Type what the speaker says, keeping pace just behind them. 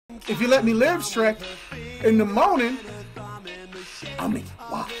If you let me live, Shrek, in the morning, I'll make you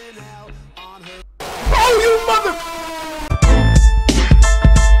wild. Oh, you mother...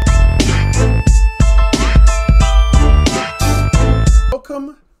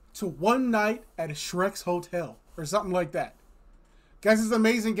 Welcome to one night at a Shrek's hotel, or something like that. Guys, this is an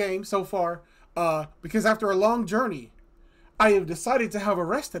amazing game so far, because after a long journey, I have decided to have a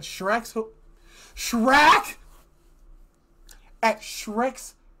rest at Shrek's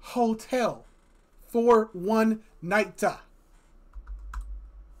hotel for one night.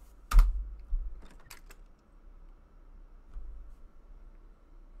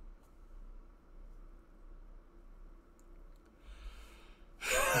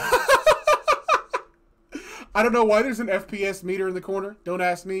 I don't know why there's an FPS meter in the corner. Don't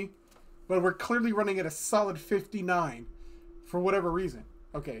ask me. But we're clearly running at a solid 59 for whatever reason.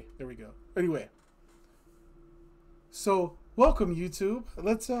 Okay, there we go. Anyway. So, welcome YouTube.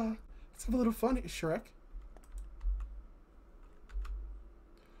 Let's have a little fun at Shrek.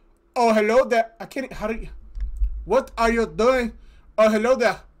 Oh, hello there. I can't... How do you... What are you doing? Oh, hello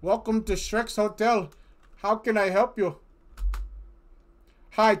there. Welcome to Shrek's hotel. How can I help you?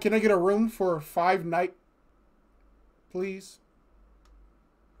 Hi, can I get a room for 5 nights? Please.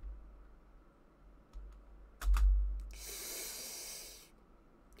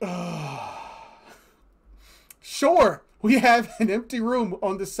 Sure, we have an empty room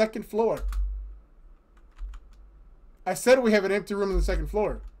on the 2nd floor. I said we have an empty room on the 2nd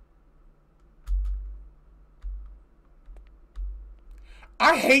floor.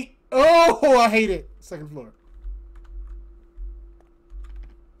 I hate it. 2nd floor.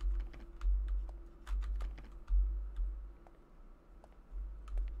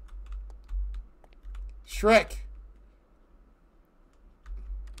 Shrek.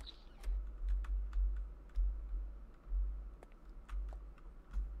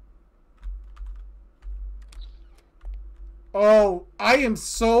 Oh, I am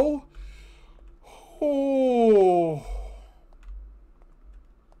so... Oh.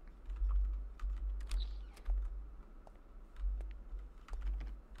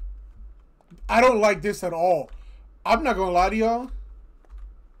 I don't like this at all. I'm not gonna lie to y'all.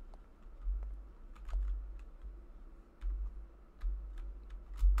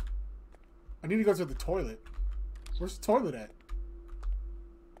 I need to go to the toilet. Where's the toilet at?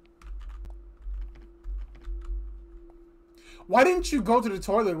 Why didn't you go to the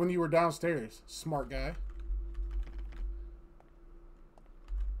toilet when you were downstairs? Smart guy.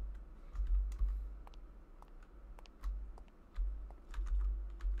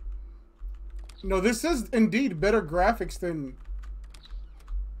 No, this is indeed better graphics than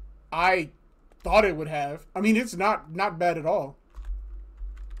I thought it would have. I mean, it's not bad at all.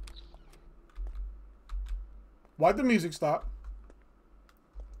 Why'd the music stop?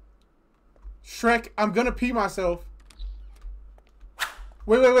 Shrek, I'm gonna pee myself.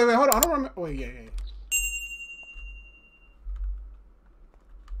 Wait, hold on. I don't remember. Wait, yeah.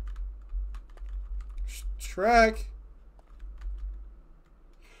 Shrek.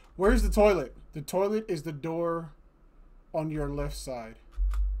 Where's the toilet? The toilet is the door on your left side.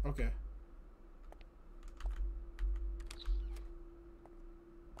 Okay.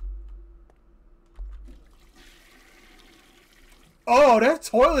 Oh, that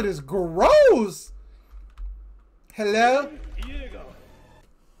toilet is gross. Hello?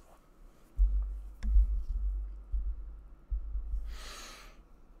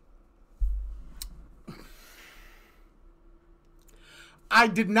 I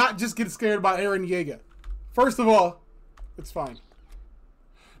did not just get scared by Eren Yeager. First of all, it's fine.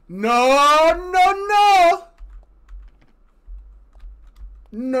 No.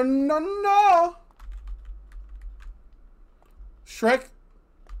 Shrek.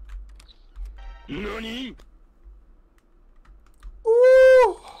 Nani?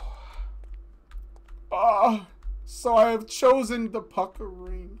 Ooh. So I have chosen the pucker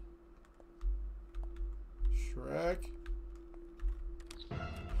ring. Shrek.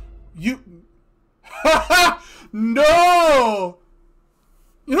 You. No.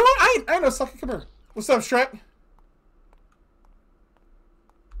 You know what? I know. Sucker, come here. What's up, Shrek?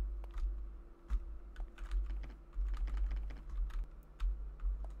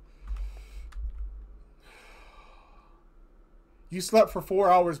 You slept for 4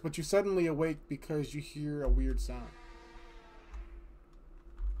 hours, but you suddenly awake because you hear a weird sound.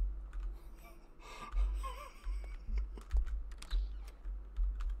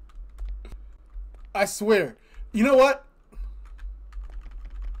 I swear. You know what?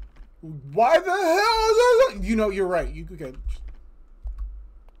 Why the hell is that? You know, you're right. You okay.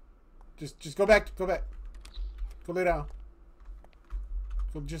 Just go back. Go back. Go lay down.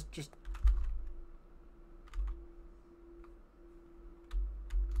 So just.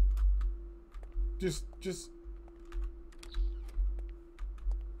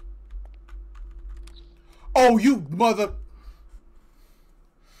 Oh, you mother.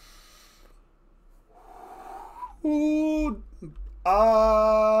 Ooh,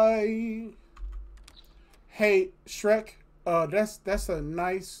 Hey, Shrek. That's a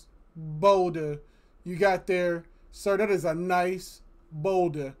nice boulder you got there, sir. That is a nice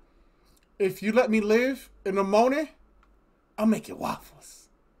boulder. If you let me live in the morning, I'll make you waffles.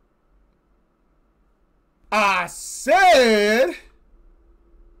 I said,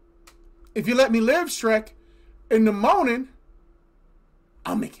 if you let me live, Shrek, in the morning,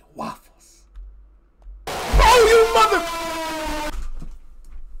 I'll make you waffles. Oh, you mother...